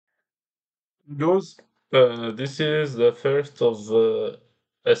Goes. This is the first of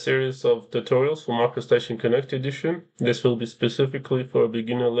a series of tutorials for MicroStation Connect Edition. This will be specifically for a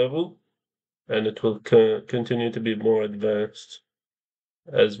beginner level, and it will continue to be more advanced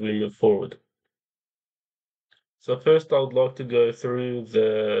as we move forward. So first, I would like to go through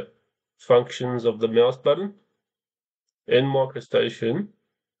the functions of the mouse button in MicroStation.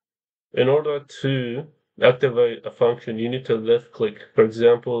 In order to activate a function, you need to left click. For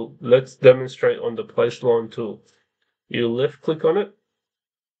example, let's demonstrate on the place line tool. You left click on it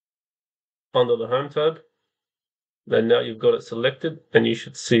under the home tab, and now you've got it selected, and you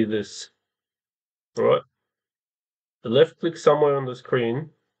should see this. All right. Left click somewhere on the screen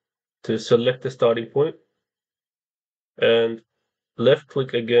to select the starting point, and left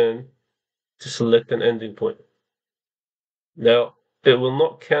click again to select an ending point. Now, it will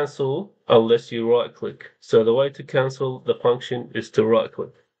not cancel unless you right click. So the way to cancel the function is to right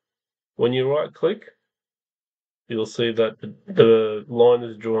click. When you right click, you'll see that the line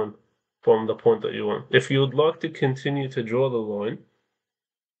is drawn from the point that you want. If you would like to continue to draw the line,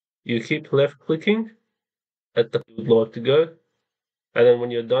 you keep left clicking at the you would like to go, and then when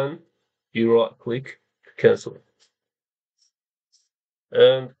you're done, you right click to cancel it.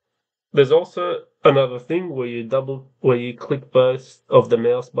 And there's also another thing where you click both of the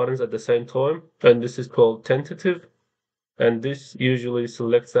mouse buttons at the same time, and this is called tentative, and this usually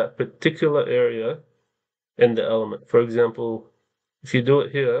selects that particular area in the element. For example, if you do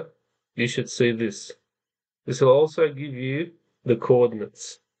it here, you should see this. This will also give you the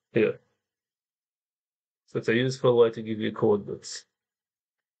coordinates here. So it's a useful way to give you coordinates.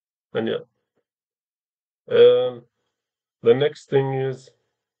 And yeah. The next thing is,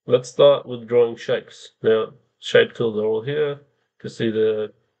 let's start with drawing shapes. Now, shape tools are all here. You can see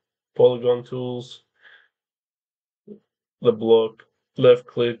the polygon tools, the block, left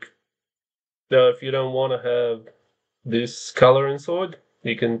click. Now, if you don't want to have this color inside,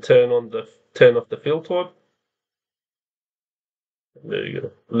 you can turn off the fill type. There you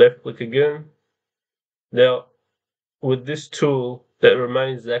go. Left click again. Now, with this tool, that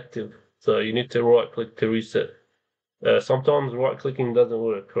remains active. So you need to right click to reset. Sometimes right clicking doesn't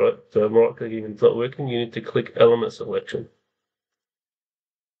work, right? So if right clicking is not working, you need to click element selection.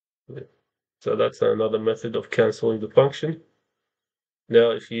 So that's another method of cancelling the function.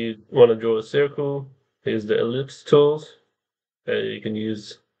 Now, if you want to draw a circle, here's the ellipse tools. You can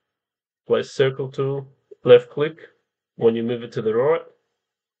use place circle tool, left click. When you move it to the right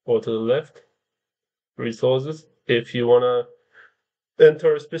or to the left, resources. If you want to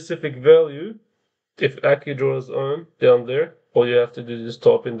enter a specific value, if AccuDraw is on down there, all you have to do is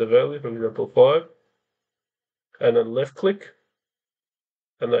type in the value, for example, 5, and then left click,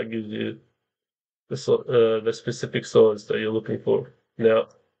 and that gives you the specific size that you're looking for. Now,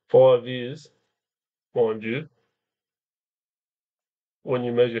 5 is, mind you, when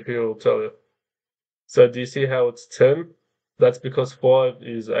you measure here, it'll tell you. So do you see how it's 10? That's because 5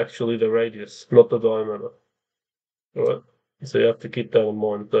 is actually the radius, not the diameter. All right? So you have to keep that in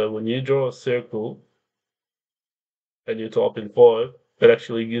mind. So when you draw a circle and you type in 5, it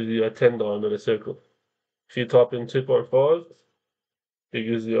actually gives you a 10 diameter circle. If you type in 2.5, it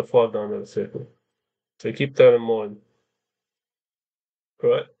gives you a 5 diameter circle. So keep that in mind.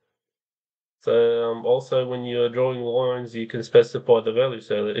 Right? So also when you're drawing lines, you can specify the value.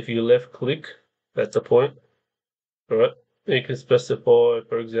 So if you left click, that's a point. Right? You can specify,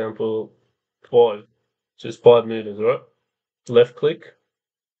 for example, 5, which is 5 meters, right? Left click,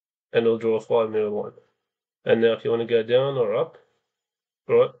 and it'll draw a 5-meter line. And now if you want to go down or up,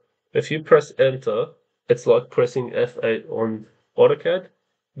 right? If you press enter, it's like pressing F8 on AutoCAD,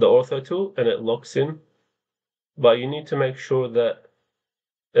 the ortho tool, and it locks in. But you need to make sure that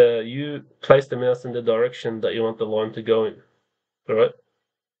you place the mouse in the direction that you want the line to go in. All right.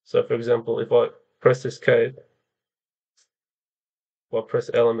 So, for example, if I press escape, I press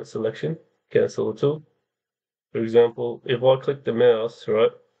element selection, cancel the tool. For example, if I click the mouse,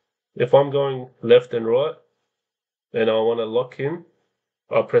 right, if I'm going left and right, and I want to lock in,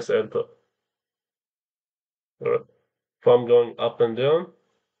 I'll press enter. All right. If I'm going up and down,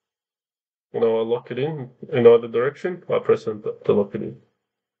 I lock it in either direction, I press enter to lock it in.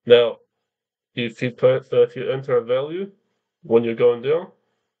 Now, if you enter a value when you're going down,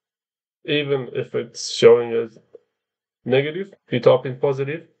 even if it's showing as negative, if you type in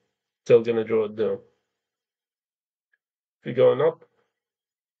positive, it's still gonna draw it down. If you're going up,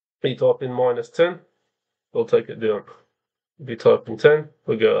 you type in -10, it'll take it down. If you type in 10,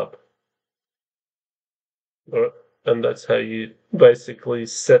 we'll go up. All right, and that's how you basically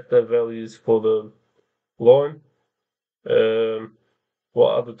set the values for the line.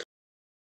 What other